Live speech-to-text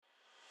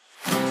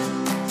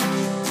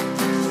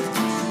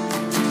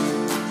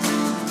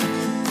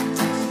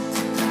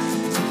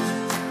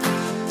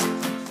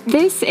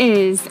This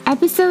is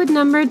episode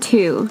number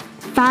 2,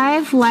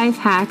 5 life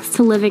hacks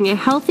to living a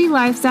healthy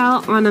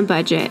lifestyle on a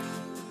budget.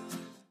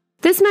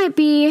 This might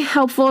be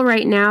helpful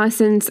right now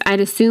since I'd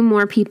assume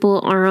more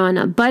people are on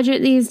a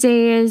budget these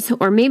days,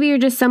 or maybe you're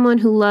just someone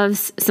who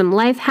loves some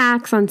life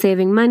hacks on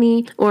saving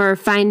money or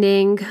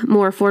finding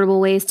more affordable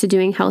ways to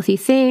doing healthy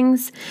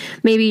things.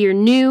 Maybe you're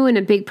new in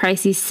a big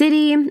pricey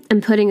city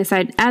and putting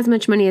aside as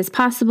much money as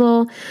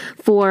possible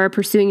for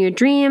pursuing your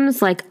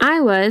dreams like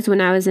I was when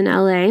I was in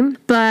LA,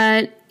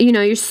 but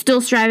you're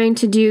still striving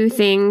to do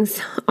things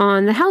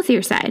on the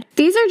healthier side.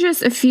 These are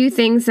just a few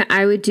things that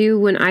I would do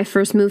when I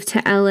first moved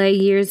to LA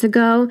years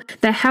ago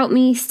that helped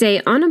me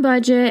stay on a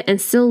budget and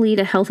still lead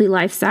a healthy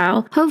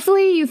lifestyle.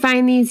 Hopefully you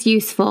find these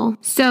useful.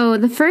 So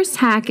the first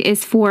hack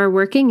is for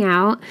working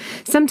out.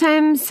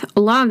 Sometimes, a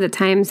lot of the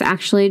times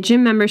actually,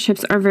 gym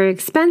memberships are very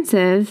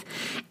expensive.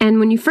 And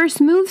when you first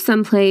move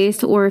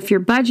someplace, or if you're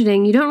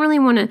budgeting, you don't really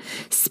want to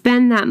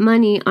spend that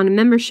money on a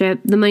membership,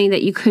 the money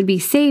that you could be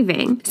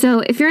saving. So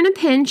if you're in a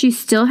pinch, you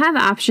still have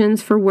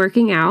options for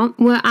working out.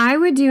 What I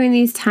would do in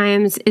these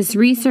times is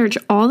research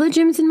all the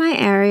gyms in my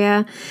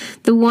area,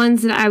 the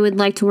ones that I would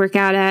like to work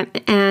out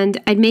at,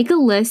 and I'd make a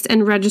list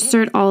and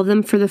register at all of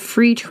them for the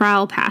free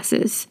trial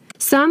passes.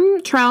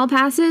 Some trial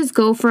passes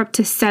go for up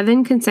to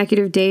 7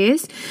 consecutive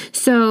days,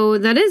 so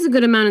that is a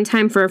good amount of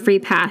time for a free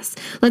pass.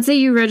 Let's say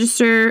you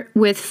register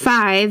with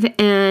 5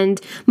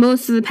 and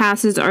most of the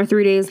passes are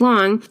 3 days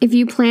long. If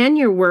you plan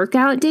your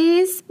workout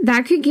days,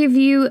 that could give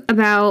you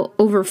about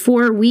over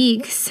 4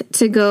 weeks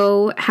to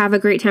go have a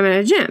great time at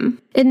a gym.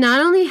 It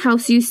not only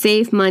helps you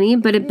save money,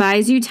 but it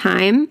buys you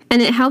time, and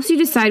it helps you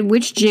decide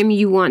which gym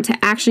you want to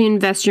actually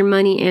invest your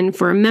money in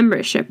for a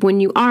membership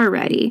when you are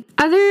ready.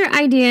 Other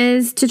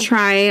ideas to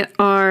try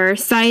are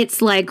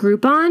sites like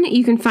Groupon.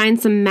 You can find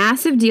some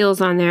massive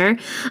deals on there.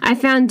 I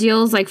found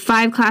deals like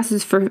 5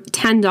 classes for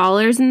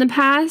 $10 in the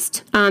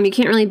past. You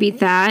can't really beat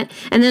that.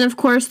 And then, of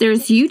course,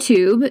 there's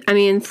YouTube.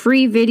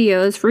 Free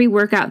videos, free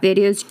workout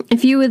videos.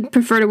 If you would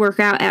prefer to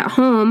work out at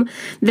home,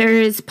 there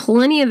is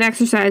plenty of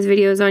exercise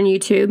videos on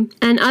YouTube.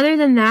 And other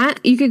than that,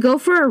 you could go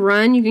for a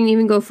run. You can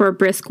even go for a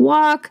brisk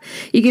walk.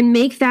 You can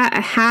make that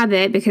a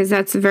habit because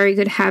that's a very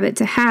good habit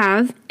to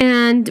have.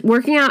 And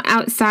working out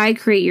outside,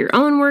 create your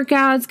own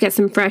workouts, get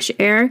some fresh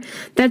air.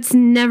 That's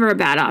never a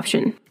bad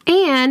option.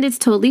 And it's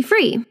totally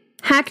free.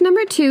 Hack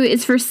number 2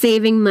 is for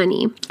saving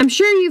money. I'm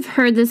sure you've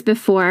heard this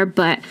before,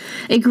 but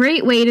a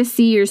great way to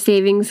see your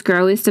savings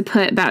grow is to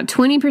put about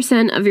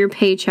 20% of your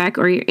paycheck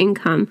or your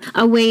income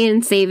away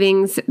in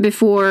savings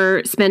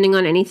before spending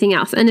on anything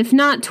else. And if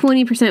not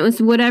 20%,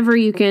 was whatever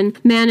you can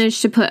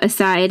manage to put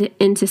aside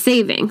into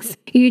savings.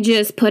 You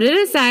just put it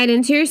aside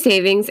into your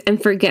savings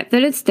and forget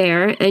that it's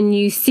there, and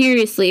you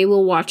seriously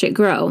will watch it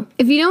grow.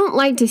 If you don't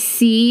like to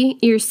see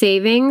your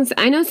savings,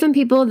 I know some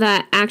people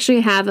that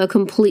actually have a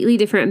completely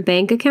different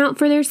bank account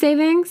for their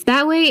savings.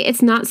 That way,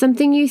 it's not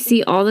something you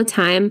see all the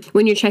time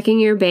when you're checking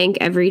your bank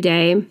every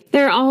day.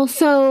 There are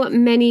also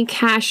many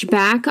cash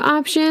back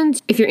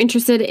options. If you're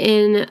interested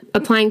in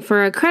applying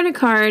for a credit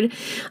card,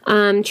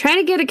 try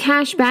to get a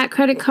cash back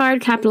credit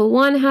card. Capital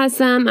One has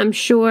some. I'm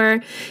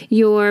sure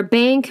your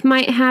bank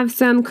might have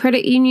some.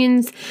 Credit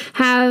unions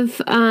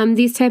have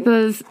these type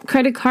of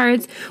credit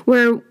cards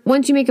where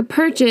once you make a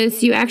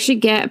purchase, you actually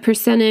get a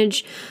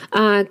percentage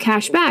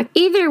cash back.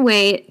 Either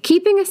way,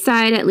 keeping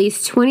aside at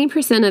least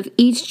 20% of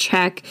each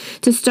check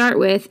to start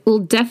with will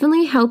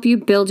definitely help you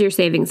build your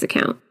savings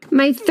account.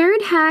 My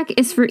third hack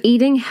is for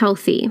eating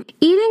healthy.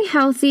 Eating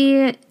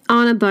healthy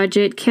on a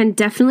budget can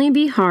definitely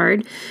be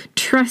hard.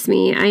 Trust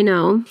me, I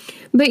know.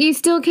 But you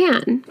still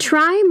can.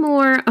 Try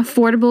more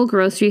affordable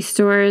grocery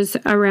stores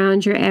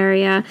around your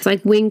area,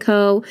 like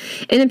Winco,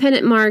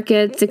 independent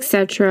markets,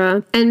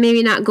 etc. And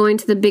maybe not going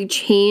to the big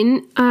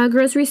chain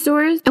grocery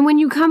stores. And when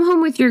you come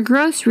home with your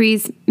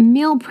groceries,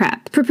 meal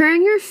prep.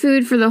 Preparing your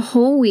food for the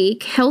whole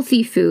week,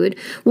 healthy food,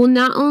 will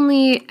not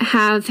only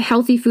have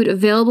healthy food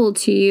available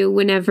to you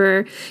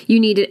whenever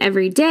you need it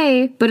every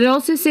day, but it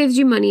also saves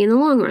you money in the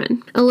long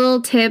run. A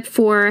little tip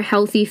for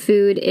healthy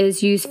food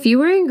is use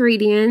fewer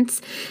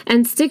ingredients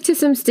and stick to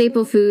some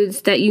staple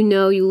foods that you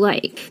know you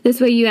like. This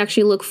way you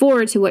actually look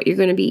forward to what you're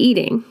going to be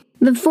eating.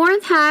 The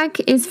fourth hack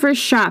is for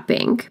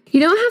shopping. You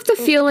don't have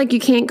to feel like you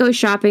can't go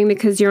shopping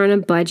because you're on a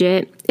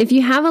budget. If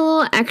you have a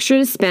little extra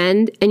to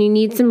spend and you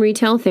need some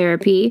retail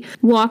therapy,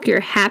 walk your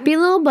happy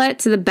little butt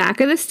to the back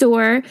of the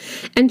store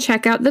and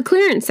check out the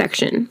clearance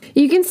section.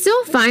 You can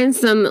still find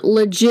some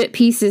legit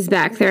pieces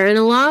back there, and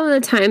a lot of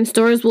the time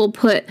stores will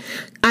put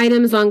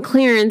items on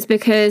clearance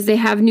because they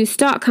have new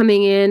stock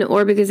coming in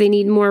or because they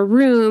need more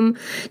room,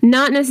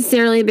 not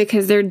necessarily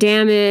because they're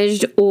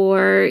damaged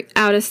or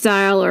out of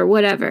style or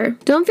whatever.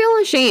 Don't feel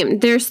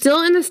ashamed. They're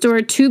still in the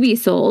store to be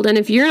sold, and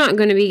if you're not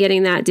going to be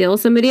getting that deal,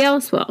 somebody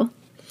else will.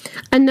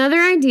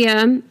 Another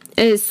idea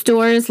is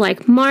stores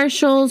like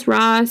Marshalls,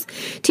 Ross,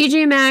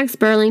 TJ Maxx,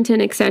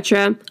 Burlington,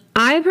 etc.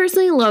 I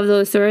personally love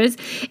those stores,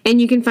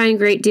 and you can find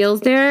great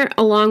deals there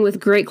along with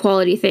great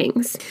quality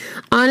things.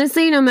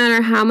 Honestly, no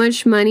matter how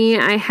much money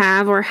I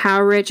have or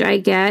how rich I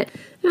get,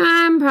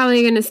 I'm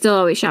probably going to still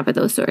always shop at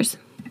those stores.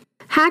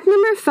 Hack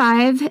number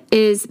 5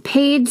 is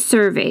paid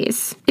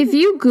surveys. If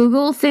you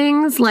Google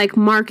things like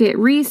market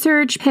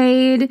research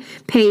paid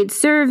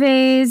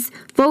surveys,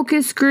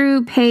 focus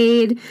group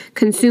paid,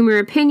 consumer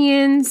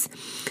opinions,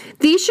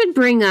 these should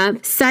bring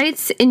up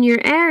sites in your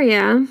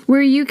area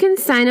where you can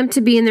sign up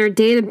to be in their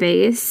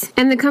database,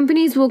 and the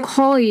companies will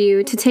call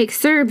you to take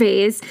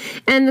surveys,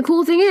 and the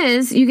cool thing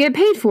is you get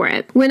paid for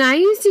it. When I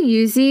used to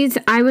use these,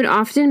 I would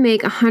often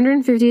make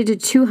 $150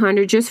 to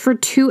 $200 just for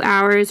 2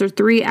 hours or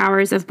 3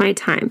 hours of my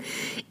time.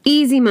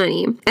 Easy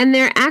money. And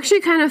they're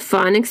actually kind of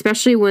fun,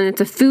 especially when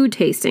it's a food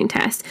tasting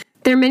test.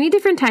 There are many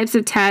different types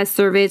of tests,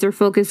 surveys, or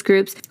focus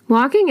groups.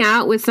 Walking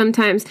out with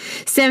sometimes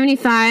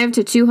 $75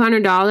 to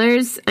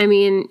 $200, I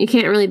mean, you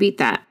can't really beat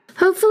that.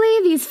 Hopefully,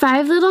 these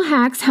 5 little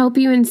hacks help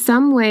you in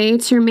some way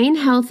to remain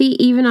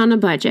healthy even on a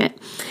budget.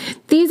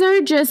 These are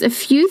just a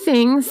few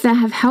things that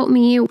have helped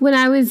me when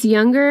I was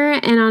younger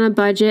and on a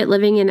budget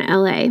living in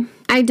LA.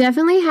 I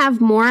definitely have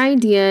more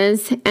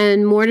ideas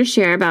and more to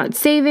share about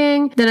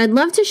saving that I'd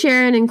love to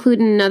share and include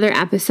in another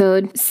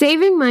episode.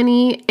 Saving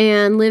money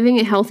and living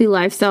a healthy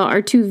lifestyle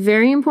are 2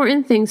 very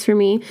important things for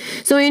me,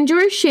 so I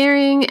enjoy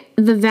sharing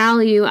the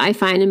value I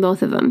find in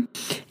both of them.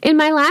 In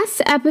my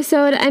last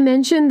episode, I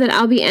mentioned that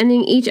I'll be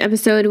ending each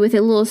episode with a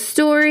little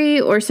story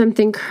or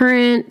something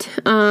current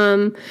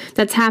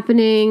that's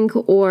happening,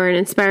 or an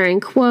inspiring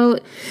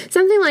quote,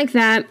 something like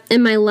that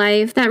in my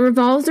life that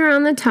revolves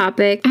around the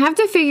topic. I have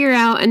to figure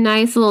out a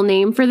nice little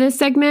name for this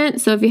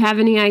segment, so if you have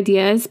any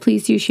ideas,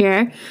 please do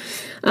share.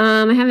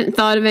 I haven't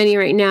thought of any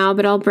right now,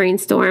 but I'll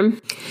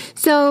brainstorm.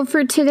 So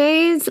for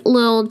today's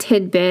little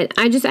tidbit,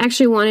 I just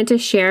actually wanted to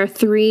share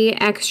 3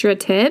 extra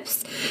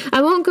tips.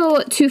 I won't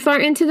go too far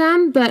into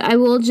them, but I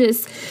will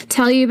just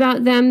tell you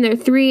about them. They're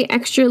 3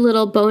 extra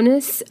little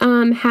bonus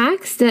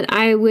hacks that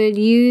I would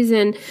use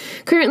and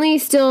currently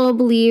still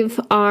believe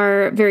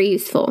are very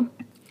useful.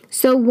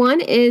 So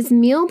one is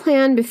meal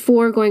plan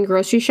before going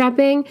grocery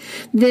shopping.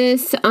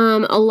 This,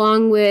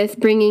 along with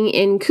bringing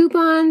in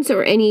coupons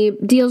or any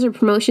deals or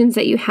promotions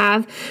that you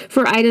have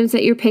for items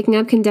that you're picking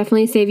up, can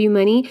definitely save you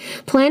money.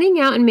 Planning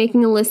out and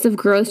making a list of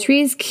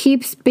groceries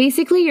keeps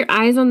basically your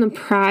eyes on the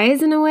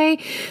prize in a way.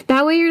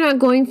 That way you're not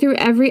going through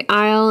every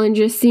aisle and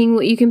just seeing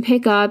what you can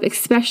pick up,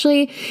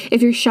 especially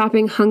if you're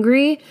shopping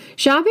hungry.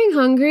 Shopping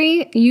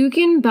hungry, you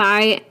can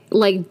buy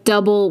like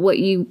double what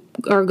you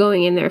are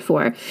going in there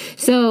for.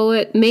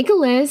 So make a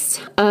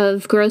list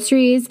of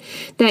groceries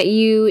that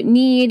you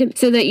need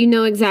so that you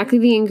know exactly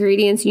the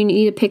ingredients you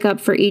need to pick up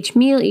for each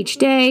meal each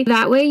day.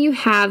 That way you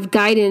have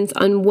guidance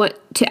on what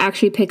to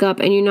actually pick up,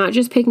 and you're not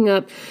just picking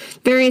up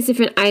various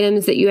different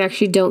items that you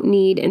actually don't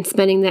need and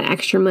spending that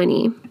extra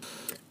money.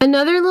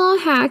 Another little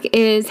hack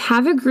is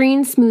have a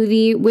green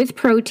smoothie with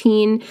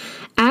protein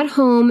at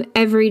home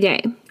every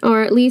day,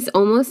 or at least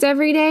almost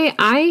every day.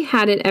 I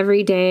had it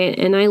every day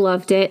and I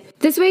loved it.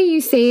 This way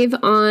you save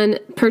on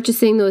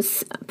purchasing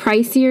those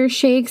pricier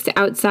shakes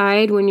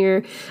outside when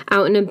you're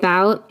out and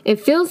about.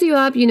 It fills you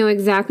up, you know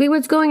exactly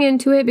what's going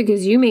into it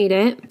because you made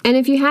it. And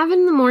if you have it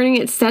in the morning,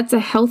 it sets a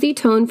healthy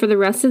tone for the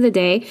rest of the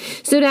day.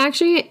 So it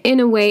actually,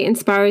 in a way,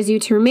 inspires you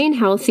to remain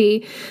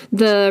healthy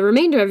the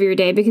remainder of your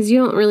day because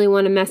you don't really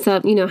want to mess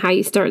up, how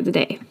you start the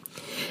day.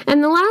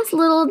 And the last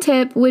little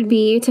tip would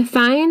be to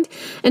find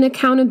an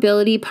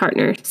accountability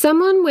partner,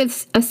 someone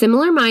with a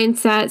similar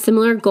mindset,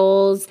 similar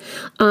goals,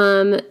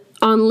 on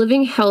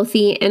living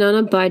healthy and on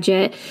a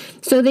budget,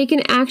 so they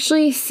can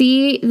actually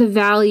see the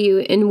value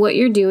in what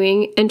you're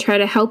doing and try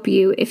to help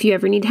you if you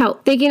ever need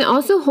help. They can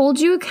also hold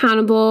you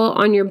accountable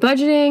on your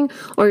budgeting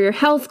or your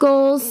health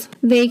goals.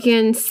 They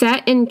can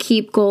set and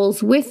keep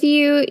goals with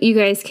you. You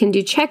guys can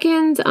do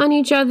check-ins on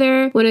each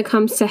other when it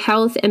comes to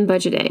health and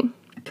budgeting.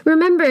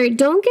 Remember,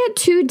 don't get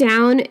too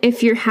down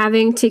if you're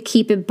having to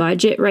keep a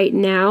budget right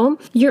now.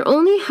 You're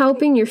only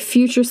helping your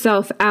future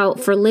self out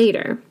for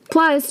later.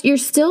 Plus, you're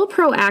still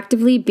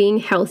proactively being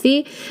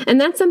healthy, and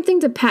that's something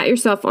to pat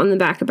yourself on the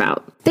back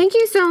about. Thank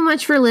you so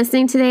much for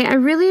listening today. I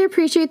really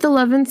appreciate the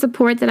love and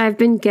support that I've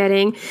been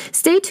getting.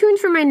 Stay tuned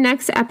for my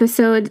next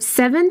episode,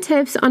 7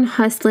 Tips on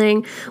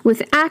Hustling,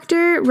 with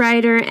actor,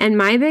 writer, and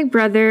my big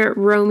brother,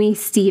 Romy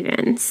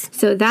Stevens.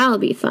 So that'll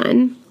be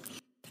fun.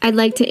 I'd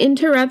like to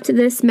interrupt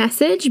this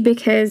message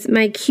because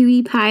my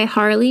cutie pie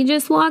Harley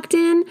just walked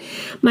in,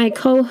 my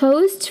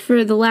co-host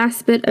for the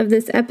last bit of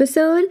this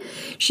episode.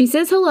 She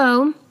says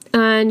hello,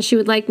 and she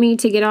would like me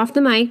to get off the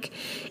mic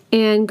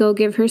and go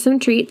give her some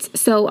treats.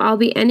 So I'll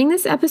be ending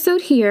this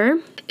episode here.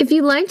 If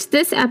you liked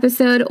this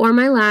episode or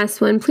my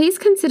last one, please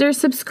consider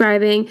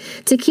subscribing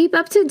to keep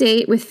up to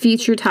date with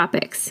future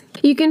topics.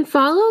 You can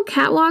follow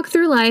Catwalk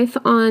Through Life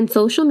on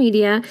social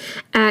media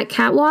at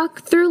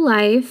Catwalk Through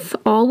Life,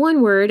 all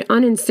one word,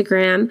 on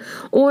Instagram,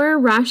 or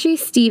Rashi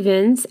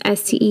Stevens,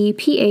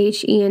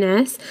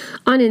 Stephens,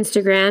 on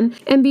Instagram.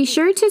 And be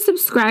sure to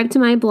subscribe to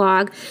my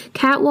blog,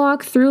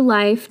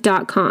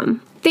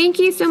 catwalkthroughlife.com. Thank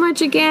you so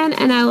much again,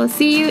 and I will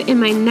see you in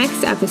my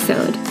next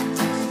episode.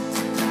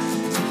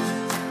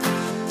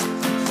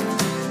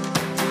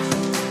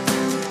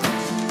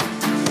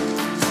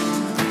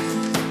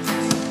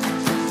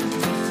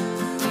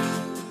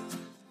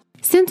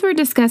 Since since we're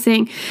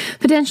discussing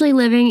potentially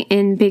living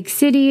in big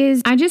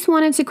cities, I just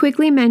wanted to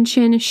quickly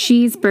mention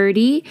She's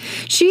Birdie.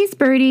 She's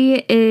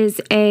Birdie is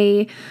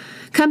a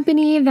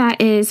company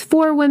that is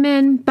for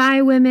women,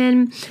 by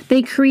women.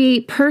 They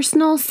create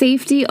personal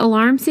safety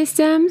alarm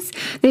systems.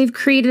 They've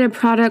created a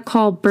product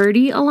called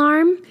Birdie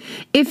Alarm.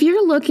 If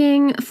you're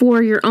looking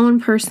for your own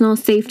personal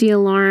safety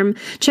alarm,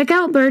 check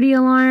out Birdie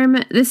Alarm.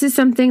 This is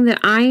something that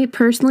I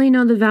personally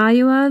know the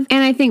value of,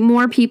 and I think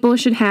more people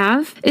should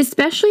have,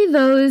 especially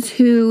those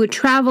who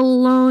travel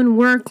alone,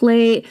 work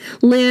late,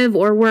 live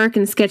or work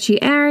in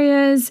sketchy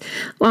areas,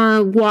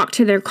 walk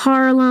to their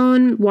car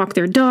alone, walk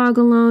their dog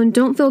alone,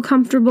 don't feel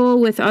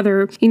comfortable with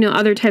other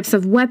types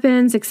of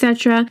weapons,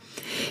 etc.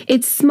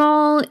 It's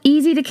small,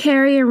 easy to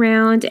carry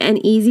around,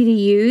 and easy to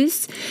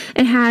use.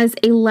 It has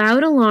a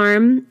loud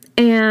alarm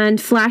and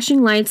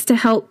flashing lights to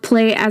help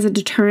play as a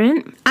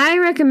deterrent. I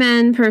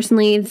recommend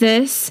personally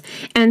this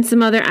and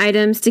some other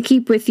items to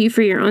keep with you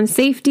for your own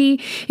safety.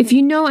 If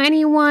you know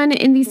anyone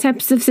in these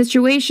types of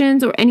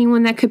situations or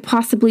anyone that could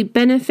possibly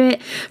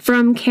benefit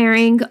from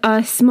carrying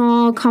a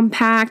small,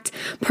 compact,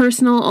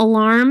 personal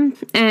alarm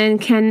and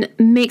can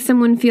make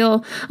someone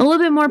feel a little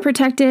bit more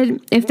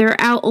protected if they're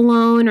out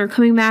alone or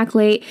coming back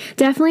late,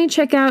 definitely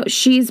check out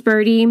She's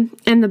Birdie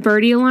and the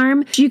Birdie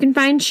Alarm. You can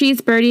find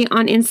She's Birdie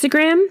on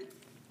Instagram,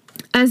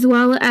 as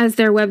well as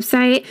their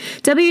website,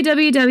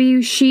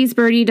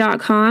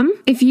 www.shesbirdie.com.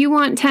 If you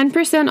want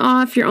 10%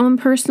 off your own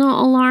personal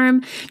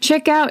alarm,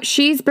 check out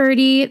She's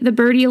Birdie, the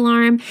Birdie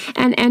Alarm,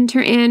 and enter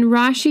in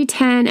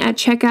Rashi10 at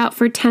checkout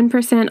for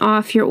 10%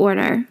 off your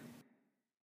order.